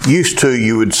Used to,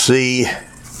 you would see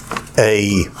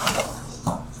a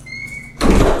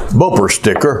bumper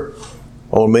sticker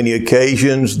on many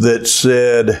occasions that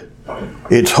said,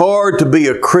 "It's hard to be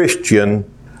a Christian,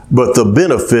 but the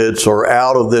benefits are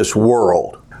out of this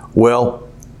world." Well,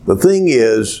 the thing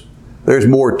is, there's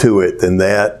more to it than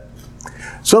that.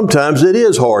 Sometimes it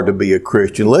is hard to be a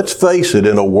Christian. Let's face it,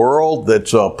 in a world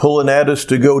that's pulling at us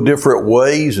to go different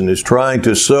ways and is trying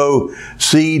to sow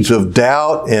seeds of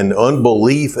doubt and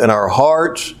unbelief in our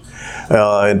hearts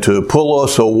and to pull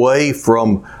us away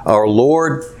from our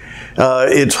Lord,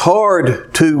 it's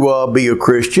hard to be a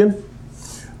Christian,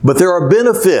 but there are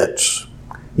benefits.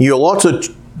 Lots of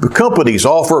companies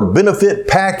offer benefit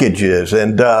packages,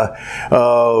 and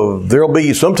there'll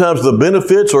be sometimes the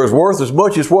benefits are worth as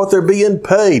much as what they're being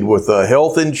paid with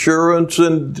health insurance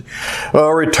and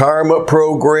retirement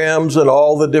programs and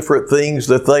all the different things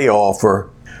that they offer.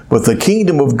 But the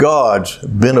kingdom of God's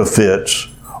benefits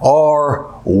are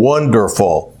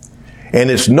wonderful. And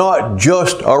it's not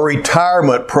just a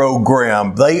retirement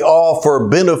program. They offer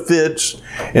benefits,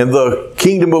 and the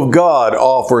kingdom of God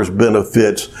offers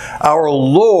benefits. Our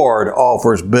Lord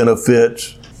offers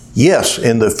benefits, yes,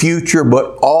 in the future,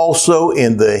 but also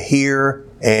in the here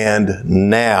and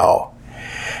now.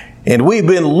 And we've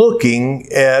been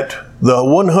looking at the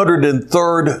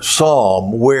 103rd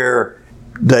Psalm, where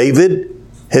David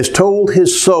has told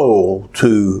his soul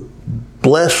to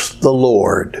bless the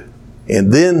Lord.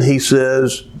 And then he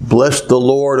says, "Bless the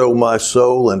Lord, O my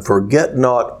soul, and forget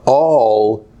not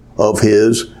all of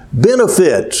His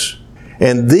benefits."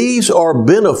 And these are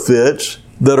benefits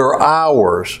that are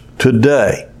ours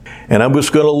today. And I'm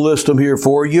just going to list them here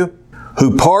for you.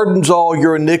 Who pardons all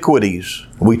your iniquities.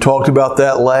 We talked about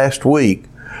that last week.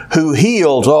 Who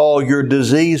heals all your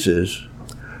diseases.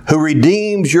 Who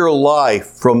redeems your life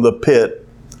from the pit.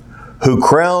 Who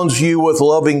crowns you with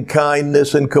loving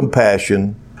kindness and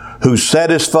compassion. Who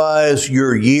satisfies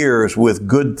your years with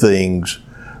good things,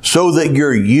 so that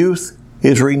your youth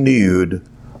is renewed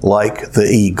like the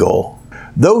eagle.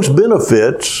 Those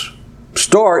benefits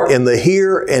start in the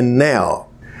here and now.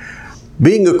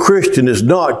 Being a Christian is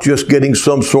not just getting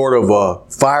some sort of a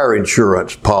fire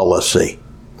insurance policy.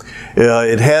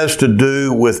 It has to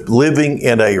do with living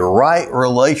in a right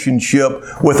relationship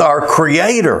with our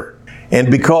Creator.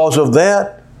 And because of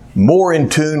that, more in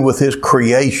tune with His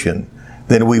creation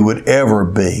than we would ever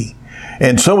be.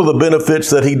 And some of the benefits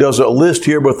that he doesn't list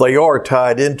here, but they are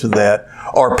tied into that,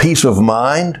 are peace of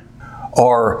mind,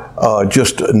 are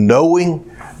just knowing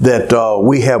that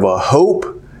we have a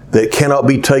hope that cannot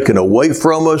be taken away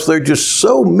from us. There are just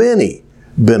so many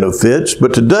benefits.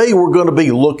 But today we're going to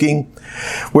be looking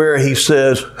where he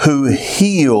says, who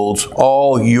heals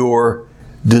all your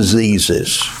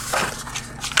diseases.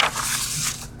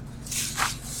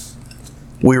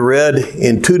 We read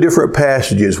in two different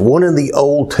passages, one in the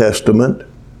Old Testament,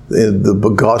 in the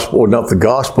gospel, not the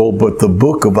gospel, but the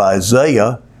book of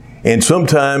Isaiah. And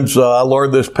sometimes, I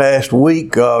learned this past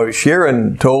week,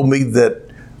 Sharon told me that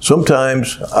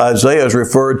sometimes Isaiah is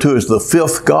referred to as the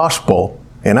fifth gospel.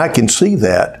 And I can see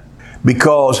that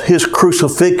because his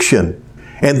crucifixion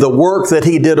and the work that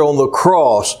he did on the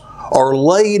cross are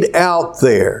laid out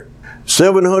there.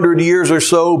 700 years or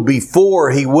so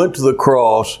before he went to the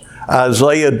cross,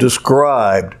 Isaiah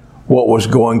described what was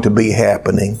going to be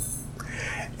happening.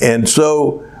 And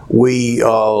so we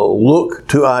look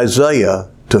to Isaiah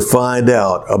to find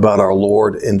out about our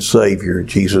Lord and Savior,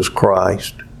 Jesus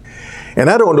Christ. And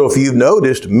I don't know if you've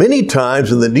noticed, many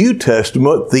times in the New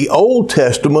Testament, the Old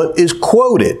Testament is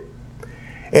quoted.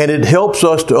 And it helps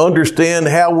us to understand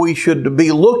how we should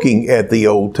be looking at the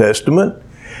Old Testament.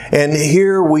 And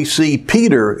here we see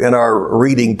Peter in our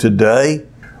reading today,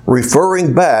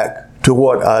 referring back to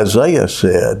what Isaiah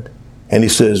said, and he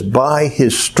says, by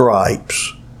His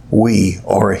stripes we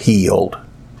are healed.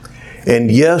 And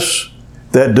yes,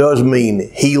 that does mean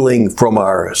healing from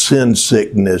our sin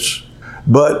sickness,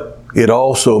 but it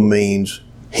also means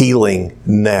healing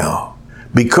now.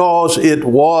 Because it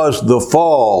was the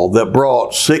fall that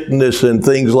brought sickness and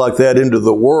things like that into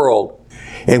the world.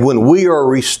 And when we are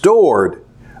restored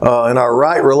in our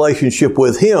right relationship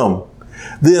with Him,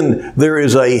 then there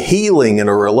is a healing in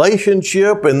a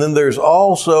relationship, and then there's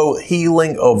also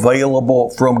healing available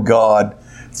from God.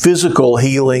 Physical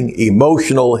healing,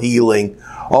 emotional healing,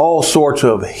 all sorts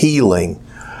of healing.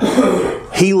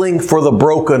 Healing for the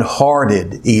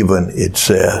brokenhearted, even, it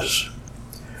says.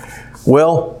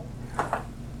 Well,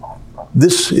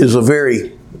 this is a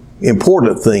very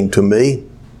important thing to me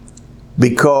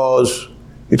because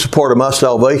it's a part of my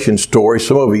salvation story.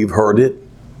 Some of you have heard it.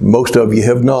 Most of you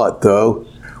have not, though.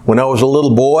 When I was a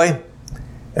little boy,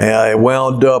 I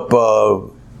wound up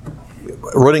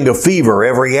running a fever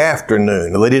every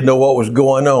afternoon. They didn't know what was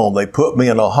going on. They put me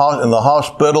in the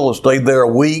hospital and stayed there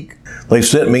a week. They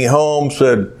sent me home,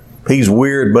 said, he's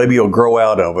weird, maybe he'll grow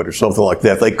out of it or something like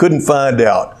that. They couldn't find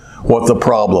out what the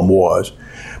problem was.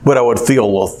 But I would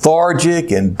feel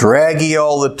lethargic and draggy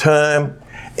all the time.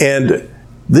 And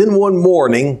then one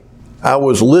morning, I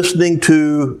was listening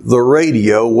to the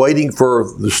radio, waiting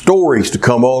for the stories to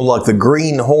come on like the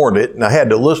Green Hornet, and I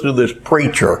had to listen to this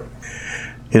preacher.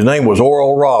 His name was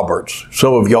Oral Roberts.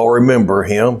 Some of y'all remember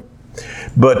him.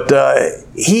 But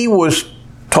he was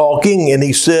talking, and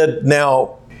he said,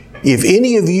 now, if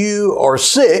any of you are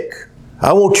sick,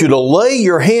 I want you to lay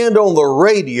your hand on the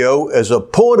radio as a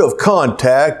point of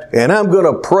contact, and I'm going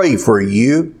to pray for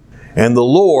you, and the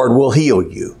Lord will heal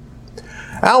you.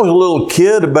 I was a little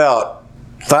kid, about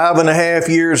 5.5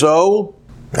 years old.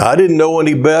 I didn't know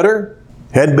any better,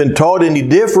 hadn't been taught any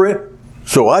different,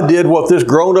 so I did what this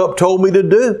grown-up told me to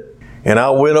do. And I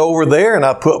went over there and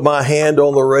I put my hand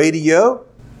on the radio,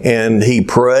 and he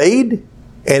prayed,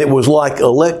 and it was like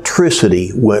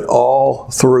electricity went all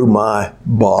through my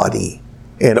body.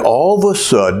 And all of a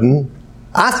sudden,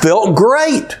 I felt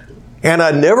great. And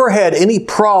I never had any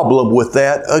problem with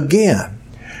that again.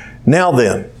 Now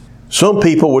then, some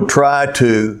people would try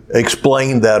to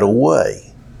explain that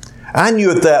away. I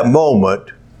knew at that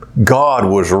moment God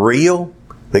was real,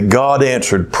 that God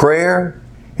answered prayer,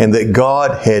 and that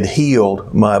God had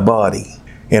healed my body.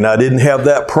 And I didn't have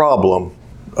that problem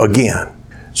again.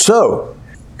 So,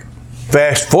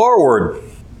 fast forward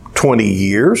 20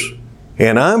 years,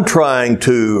 and I'm trying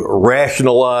to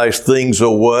rationalize things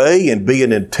away and be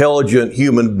an intelligent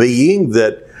human being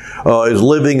that is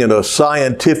living in a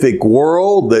scientific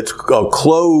world that's a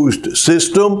closed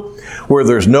system where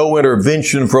there's no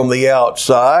intervention from the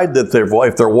outside, that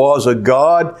if there was a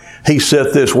God, He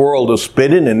set this world to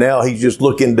spinning, and now He's just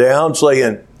looking down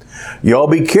saying, y'all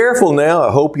be careful now,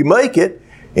 I hope you make it.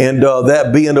 And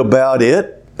that being about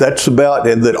it, that's about,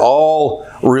 and that all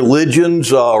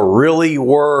religions really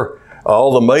were,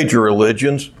 all the major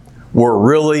religions were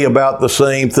really about the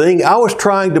same thing. I was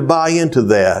trying to buy into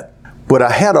that, but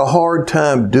I had a hard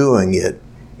time doing it.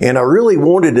 And I really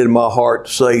wanted in my heart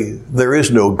to say, there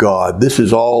is no God. This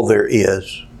is all there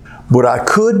is. But I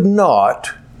could not,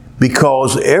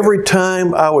 because every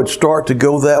time I would start to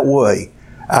go that way,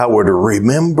 I would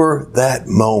remember that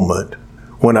moment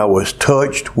when I was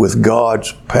touched with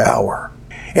God's power.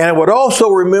 And I would also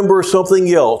remember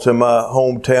something else in my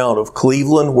hometown of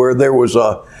Cleveland, where there was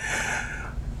a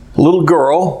little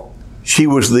girl. She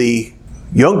was the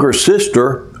younger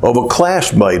sister of a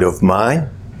classmate of mine,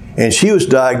 and she was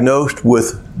diagnosed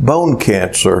with bone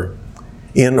cancer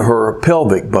in her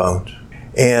pelvic bones.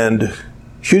 And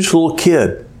she was a little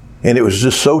kid, and it was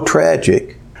just so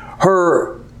tragic.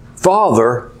 Her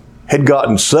father had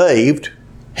gotten saved.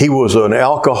 He was an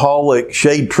alcoholic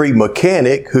shade tree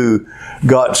mechanic who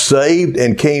got saved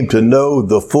and came to know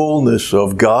the fullness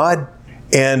of God.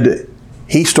 And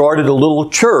he started a little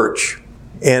church.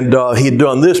 And he had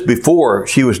done this before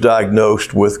she was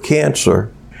diagnosed with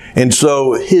cancer. And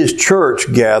so his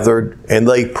church gathered and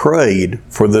they prayed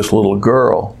for this little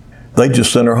girl. They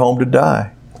just sent her home to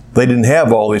die. They didn't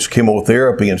have all this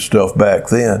chemotherapy and stuff back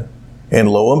then. And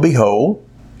lo and behold,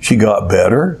 she got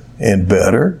better and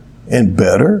better and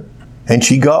better, and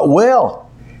she got well.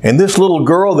 And this little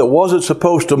girl that wasn't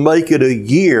supposed to make it a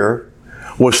year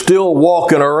was still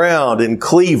walking around in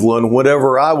Cleveland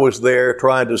whenever I was there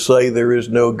trying to say there is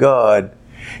no God.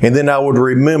 And then I would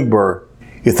remember,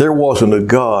 if there wasn't a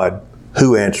God,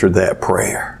 who answered that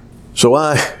prayer? So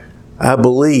I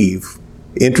believe,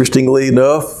 interestingly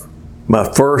enough,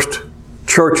 my first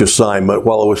church assignment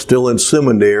while I was still in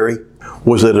seminary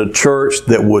was at a church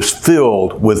that was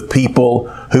filled with people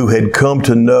who had come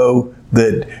to know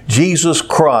that Jesus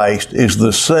Christ is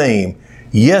the same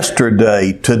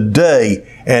yesterday,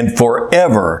 today, and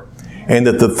forever. And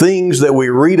that the things that we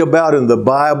read about in the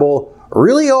Bible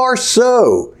really are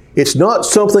so. It's not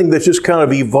something that's just kind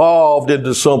of evolved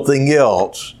into something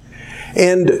else.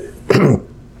 And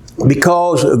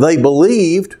because they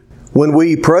believed, when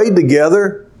we prayed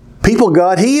together, people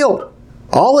got healed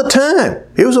all the time.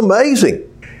 It was amazing.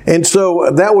 And so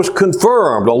that was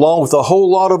confirmed along with a whole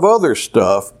lot of other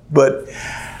stuff. But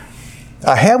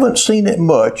I haven't seen it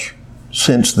much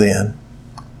since then,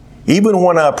 even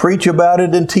when I preach about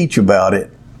it and teach about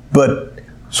it. But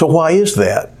so why is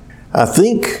that? I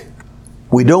think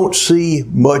we don't see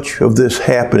much of this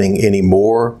happening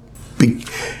anymore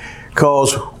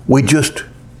because we just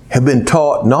have been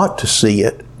taught not to see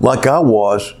it, like I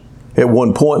was at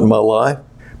one point in my life.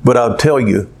 But I'll tell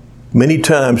you, many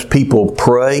times people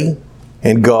pray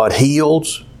and God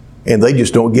heals, and they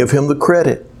just don't give Him the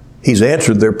credit. He's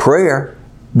answered their prayer,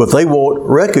 but they won't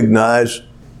recognize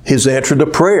His answer to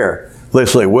prayer. They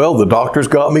say, well, the doctor's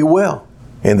got me well.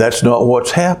 And that's not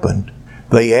what's happened.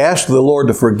 They asked the Lord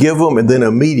to forgive them and then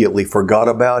immediately forgot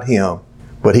about Him.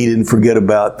 But He didn't forget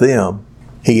about them.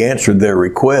 He answered their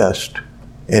request.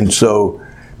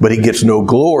 But He gets no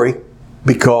glory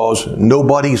because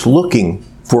nobody's looking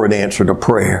for an answer to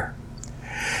prayer.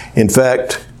 In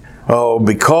fact,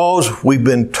 because we've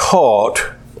been taught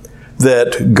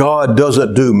that God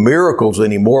doesn't do miracles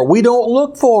anymore, we don't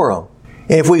look for them.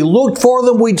 And if we looked for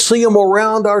them, we'd see them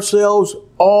around ourselves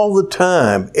all the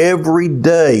time, every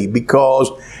day,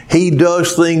 because He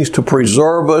does things to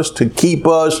preserve us, to keep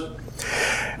us.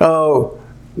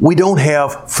 We don't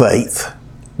have faith.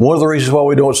 One of the reasons why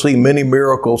we don't see many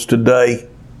miracles today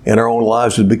in our own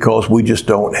lives is because we just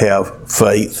don't have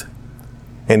faith.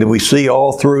 And we see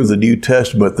all through the New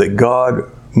Testament that God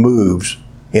moves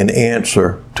in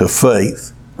answer to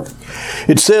faith.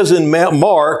 It says in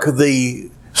Mark, the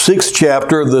 6th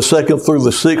chapter, the 2nd through the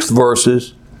 6th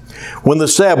verses, when the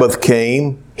Sabbath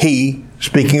came, He,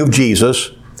 speaking of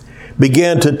Jesus,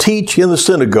 began to teach in the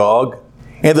synagogue,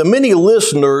 and the many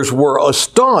listeners were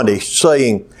astonished,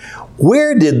 saying,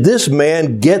 where did this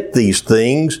man get these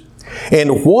things?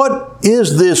 And what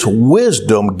is this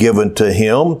wisdom given to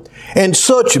him, and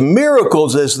such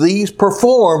miracles as these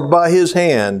performed by His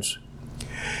hands?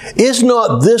 Is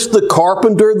not this the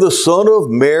carpenter, the son of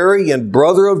Mary, and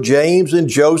brother of James, and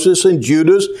Joseph, and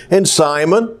Judas, and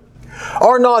Simon?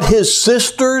 Are not his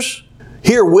sisters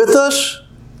here with us?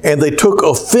 And they took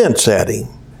offense at Him.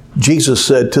 Jesus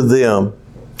said to them,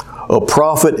 a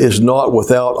prophet is not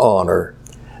without honor,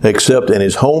 except in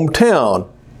his hometown,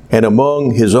 and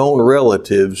among his own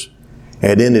relatives,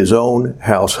 and in his own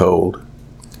household.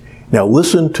 Now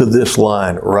listen to this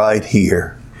line right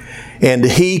here. And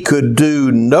He could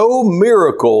do no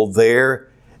miracle there,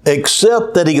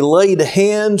 except that He laid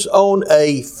hands on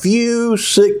a few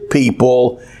sick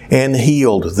people and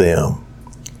healed them.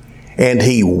 And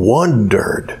He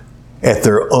wondered at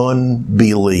their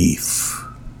unbelief.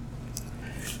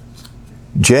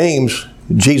 James,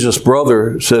 Jesus'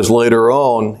 brother, says later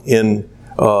on in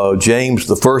James,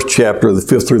 the 1st chapter, the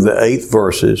 5th through the 8th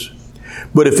verses,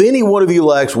 but if any one of you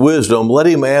lacks wisdom, let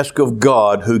him ask of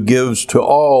God, who gives to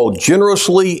all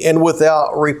generously and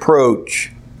without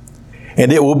reproach,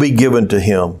 and it will be given to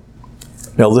him.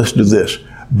 Now listen to this.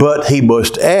 But he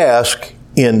must ask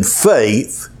in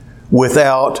faith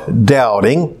without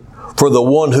doubting, for the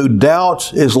one who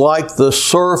doubts is like the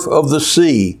surf of the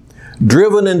sea,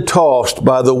 driven and tossed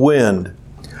by the wind.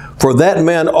 For that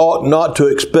man ought not to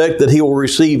expect that he will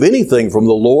receive anything from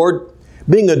the Lord,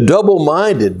 being a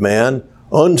double-minded man,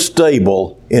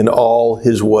 unstable in all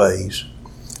his ways.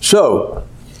 So,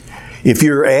 if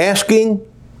you're asking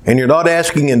and you're not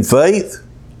asking in faith,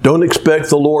 don't expect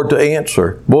the Lord to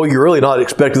answer. Boy, you're really not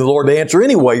expecting the Lord to answer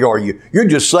anyway, are you? You're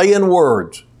just saying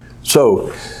words.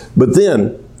 So, but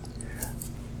then,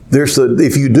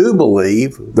 if you do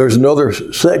believe, there's another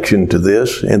section to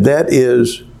this, and that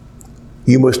is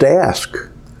you must ask.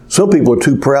 Some people are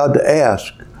too proud to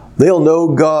ask. They'll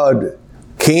know God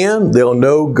can, they'll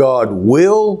know God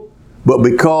will, but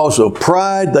because of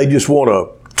pride, they just want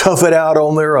to tough it out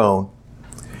on their own.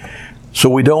 So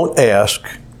we don't ask.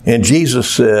 And Jesus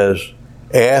says,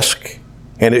 ask,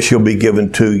 and it shall be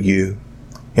given to you.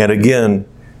 And again,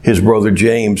 his brother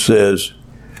James says,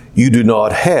 you do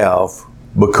not have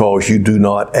because you do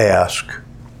not ask.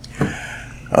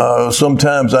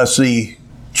 Sometimes I see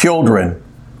children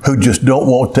who just don't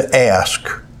want to ask.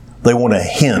 They want a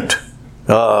hint.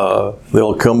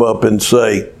 They'll come up and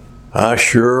say, I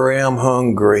sure am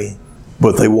hungry.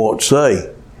 But they won't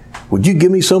say, would you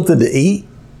give me something to eat?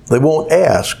 They won't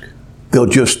ask. They'll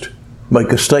just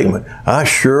make a statement. I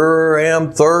sure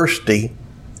am thirsty.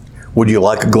 Would you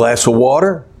like a glass of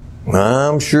water?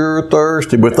 I'm sure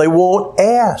thirsty. But they won't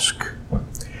ask.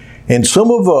 And some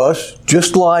of us,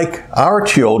 just like our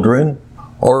children,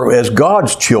 or as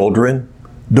God's children,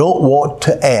 don't want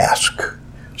to ask.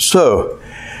 So,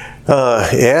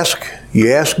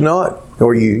 you ask not,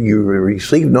 or you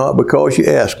receive not because you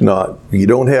ask not. You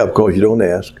don't have because you don't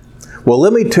ask. Well,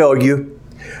 let me tell you,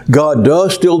 God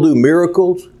does still do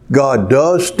miracles. God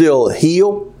does still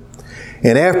heal.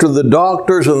 And after the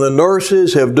doctors and the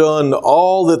nurses have done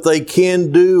all that they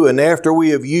can do, and after we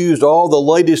have used all the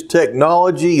latest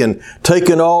technology and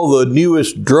taken all the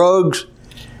newest drugs,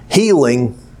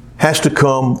 healing has to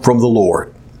come from the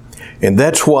Lord. And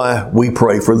that's why we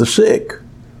pray for the sick,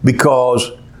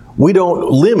 because we don't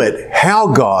limit how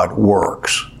God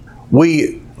works.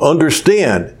 We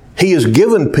understand He has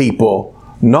given people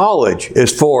knowledge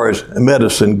as far as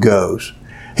medicine goes.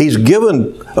 He's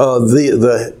given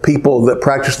the people that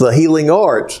practice the healing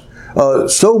arts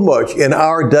so much in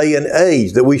our day and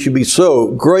age that we should be so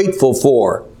grateful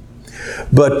for.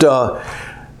 But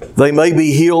they may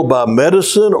be healed by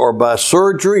medicine or by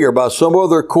surgery or by some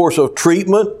other course of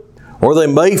treatment, or they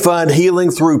may find healing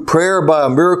through prayer by a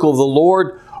miracle of the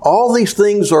Lord. All these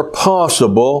things are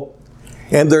possible,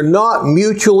 and they're not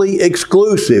mutually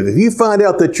exclusive. If you find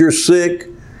out that you're sick,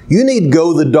 you need to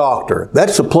go to the doctor.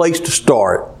 That's the place to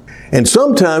start. And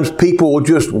sometimes people will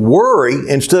just worry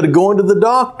instead of going to the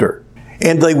doctor.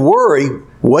 And they worry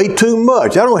way too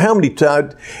much. I don't know how many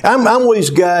times. I'm one of these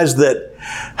guys that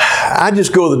I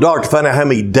just go to the doctor to find out how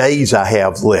many days I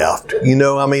have left. You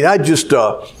know, I mean, I'll just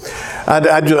tough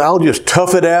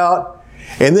it out.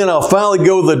 And then I'll finally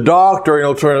go to the doctor and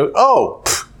he'll turn out, oh,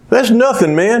 that's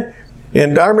nothing, man.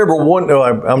 And I remember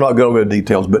I'm not going to go into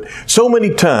details, but so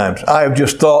many times I have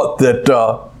just thought that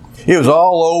it was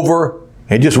all over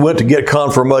and just went to get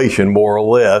confirmation, more or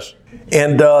less.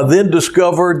 And then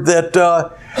discovered that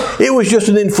it was just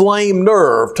an inflamed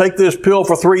nerve. Take this pill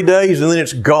for 3 days and then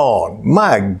it's gone.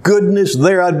 My goodness,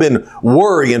 there I'd been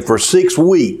worrying for 6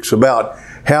 weeks about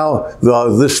how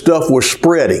this stuff was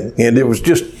spreading. And it was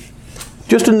just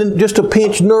a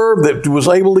pinched nerve that was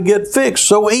able to get fixed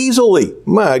so easily.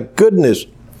 My goodness.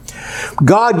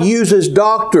 God uses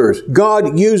doctors.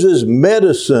 God uses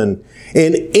medicine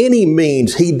in any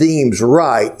means He deems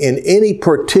right in any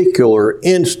particular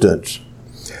instance.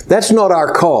 That's not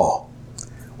our call.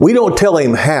 We don't tell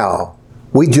Him how.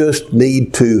 We just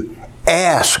need to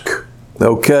ask.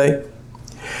 Okay?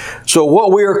 So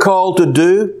what we are called to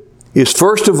do is,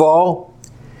 first of all,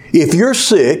 if you're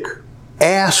sick,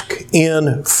 ask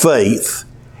in faith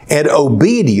and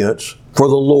obedience for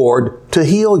the Lord to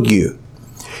heal you.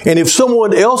 And if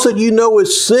someone else that you know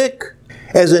is sick,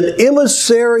 as an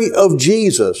emissary of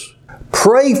Jesus,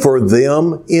 pray for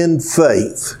them in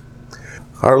faith.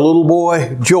 Our little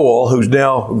boy, Joel, who's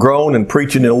now grown and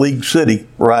preaching in League City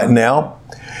right now,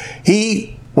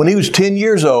 when he was 10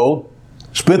 years old,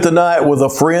 spent the night with a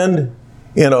friend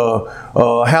in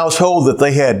a household that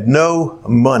they had no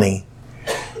money.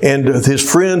 And his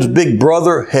friend's big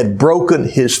brother had broken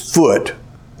his foot,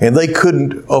 and they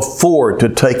couldn't afford to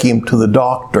take him to the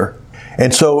doctor.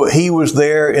 And so he was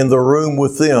there in the room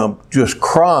with them, just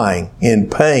crying in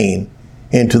pain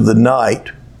into the night.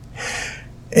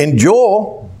 And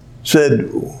Joel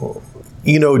said,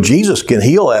 you know, Jesus can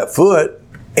heal that foot.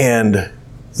 And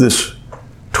this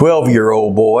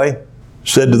 12-year-old boy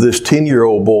said to this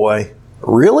 10-year-old boy,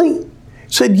 really? He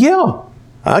said, yeah,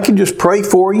 I can just pray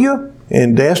for you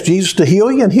and ask Jesus to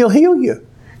heal you, and He'll heal you.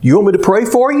 You want me to pray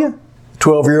for you?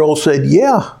 12-year-old said,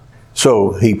 yeah.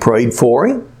 So he prayed for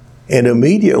him, and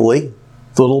immediately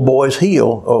the little boy's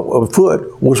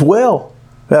foot was well.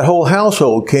 That whole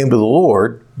household came to the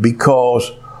Lord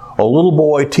because a little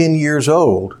boy 10 years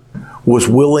old was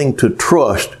willing to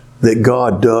trust that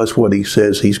God does what He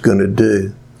says He's going to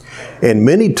do. And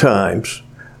many times,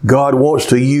 God wants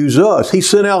to use us. He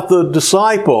sent out the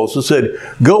disciples and said,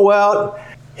 go out,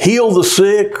 heal the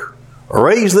sick,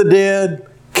 raise the dead,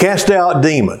 cast out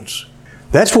demons.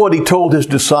 That's what He told His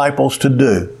disciples to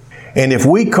do. And if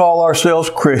we call ourselves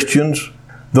Christians,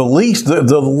 the least of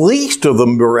the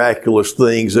miraculous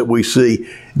things that we see,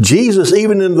 Jesus,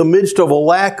 even in the midst of a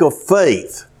lack of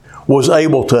faith, was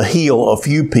able to heal a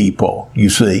few people, you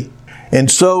see.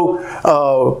 And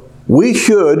so we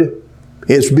should,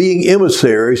 as being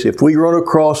emissaries, if we run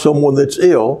across someone that's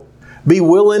ill, be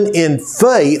willing in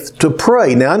faith to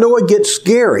pray. Now, I know it gets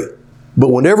scary, but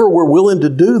whenever we're willing to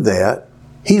do that,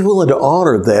 He's willing to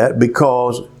honor that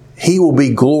because He will be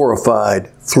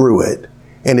glorified through it.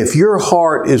 And if your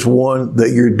heart is one that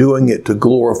you're doing it to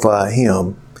glorify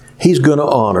Him, He's going to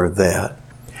honor that.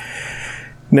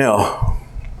 Now,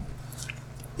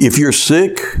 if you're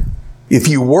sick, if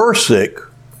you were sick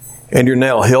and you're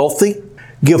now healthy,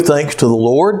 give thanks to the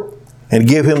Lord and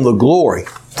give Him the glory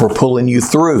for pulling you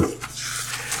through.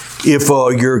 If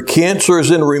your cancer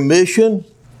is in remission,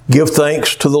 give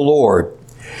thanks to the Lord.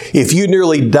 If you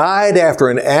nearly died after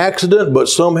an accident but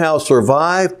somehow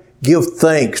survived, give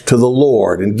thanks to the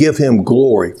Lord and give Him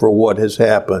glory for what has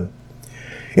happened.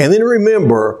 And then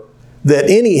remember that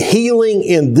any healing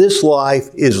in this life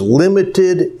is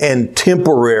limited and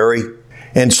temporary,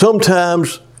 and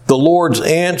sometimes the Lord's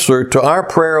answer to our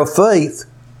prayer of faith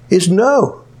is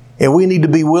no. And we need to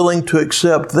be willing to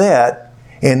accept that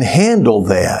and handle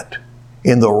that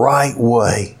in the right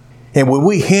way. And when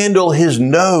we handle His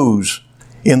no's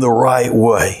in the right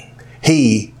way,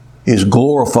 He is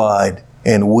glorified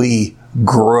and we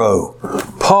grow.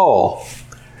 Paul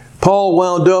Paul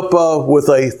wound up with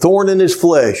a thorn in his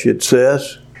flesh, it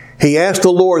says. He asked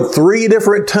the Lord 3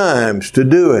 different times to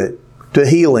do it, to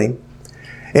heal him.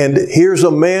 And here's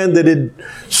a man that had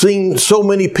seen so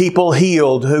many people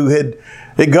healed, it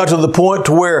got to the point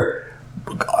to where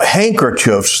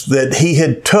handkerchiefs that he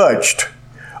had touched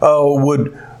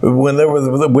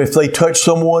if they touched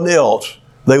someone else,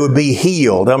 they would be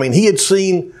healed. I mean, he had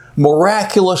seen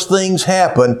miraculous things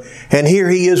happen, and here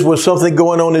he is with something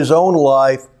going on in his own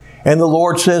life, and the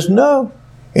Lord says no.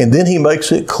 And then he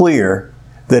makes it clear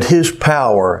that his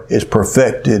power is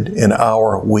perfected in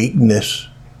our weakness.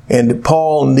 And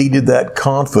Paul needed that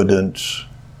confidence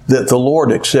that the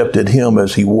Lord accepted him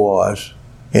as he was.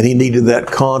 And he needed that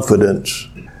confidence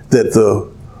that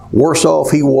the worse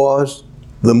off he was,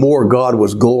 the more God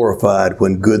was glorified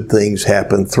when good things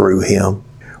happened through him.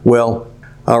 Well,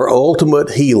 our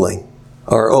ultimate healing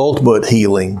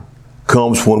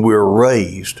comes when we're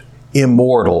raised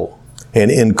immortal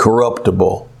and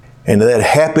incorruptible. And that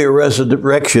happy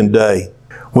resurrection day,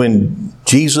 when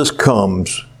Jesus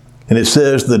comes, and it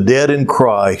says the dead in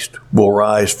Christ will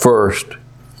rise first,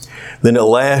 then at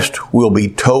last we'll be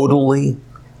totally,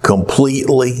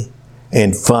 completely,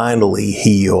 and finally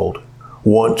healed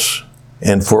once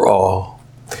and for all.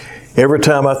 Every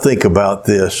time I think about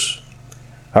this,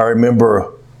 I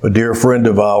remember a dear friend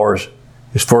of ours.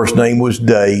 His first name was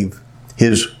Dave.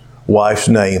 His wife's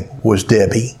name was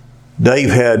Debbie. Dave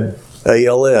had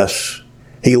ALS.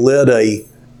 He led a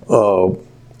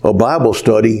Bible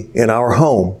study in our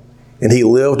home, and he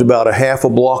lived about a half a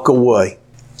block away.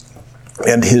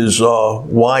 And his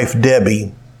wife,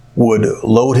 Debbie, would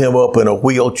load him up in a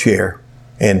wheelchair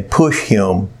and push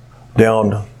him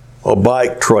down a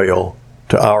bike trail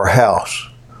to our house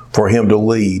for him to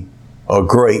lead a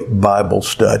great Bible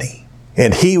study.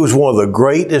 And he was one of the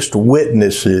greatest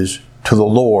witnesses to the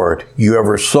Lord you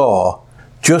ever saw,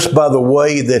 just by the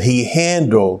way that he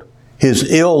handled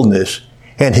his illness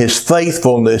and his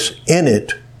faithfulness in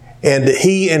it. And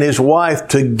he and his wife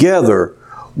together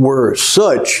were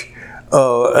such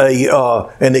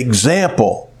an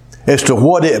example as to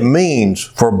what it means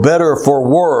for better, for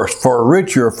worse, for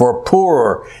richer, for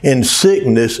poorer, in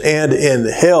sickness and in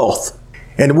health.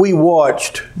 And we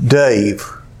watched Dave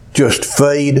just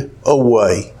fade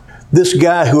away. This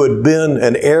guy who had been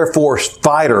an Air Force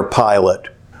fighter pilot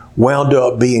wound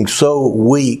up being so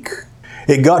weak.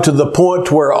 It got to the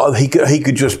point where he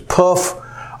could just puff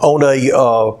on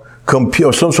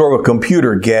some sort of a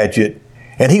computer gadget,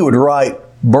 and he would write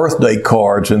birthday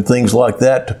cards and things like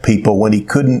that to people when he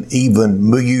couldn't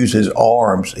even use his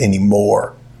arms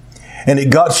anymore. And it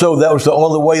got so that was the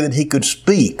only way that he could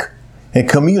speak and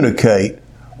communicate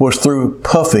was through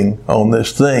puffing on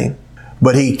this thing.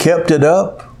 But he kept it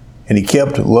up, and he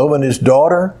kept loving his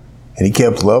daughter, and he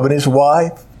kept loving his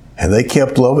wife, and they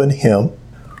kept loving him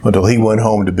until he went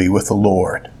home to be with the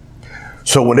Lord.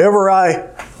 So whenever I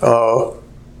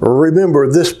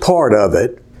remember this part of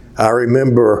it, I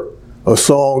remember a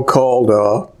song called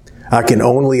I Can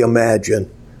Only Imagine.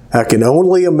 I Can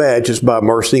Only Imagine. It's by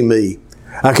Mercy Me.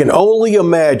 I can only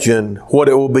imagine what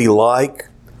it will be like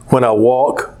when I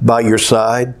walk by your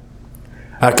side.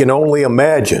 I can only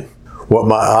imagine what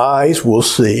my eyes will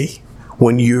see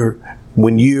when your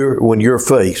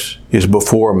face is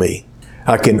before me.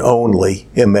 I can only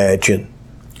imagine.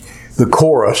 The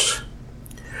chorus,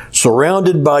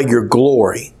 surrounded by your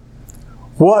glory,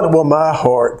 what will my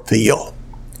heart feel?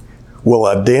 Will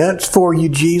I dance for you,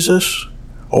 Jesus,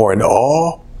 or in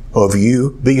awe of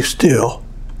you be still?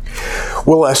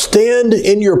 Will I stand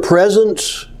in your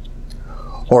presence,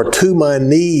 or to my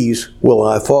knees will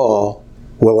I fall?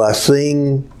 Will I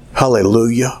sing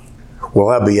hallelujah? Will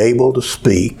I be able to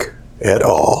speak at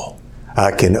all?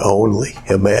 I can only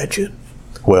imagine.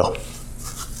 Well,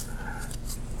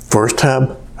 first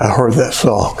time I heard that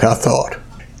song, I thought,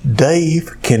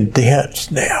 Dave can dance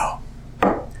now.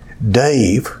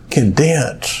 Dave can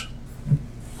dance.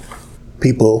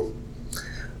 People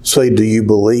say, do you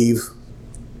believe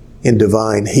in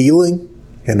divine healing?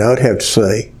 And I'd have to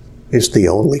say, it's the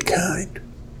only kind.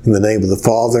 In the name of the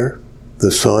Father,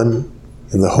 the Son,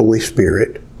 and the Holy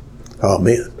Spirit.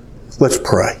 Amen. Let's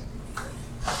pray.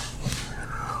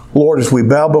 Lord, as we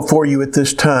bow before you at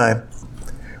this time,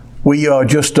 we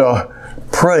just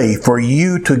pray for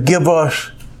you to give us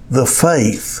the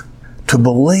faith to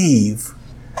believe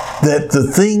that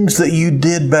the things that you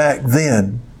did back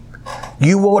then,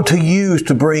 you want to use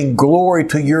to bring glory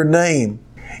to your name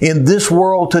in this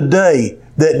world today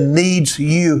that needs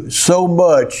you so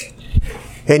much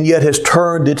and yet has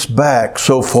turned its back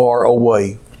so far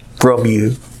away from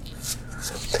you.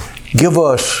 Give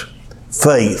us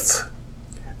faith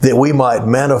that we might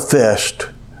manifest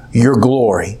your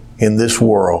glory in this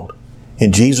world.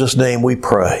 In Jesus' name we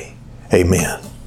pray. Amen.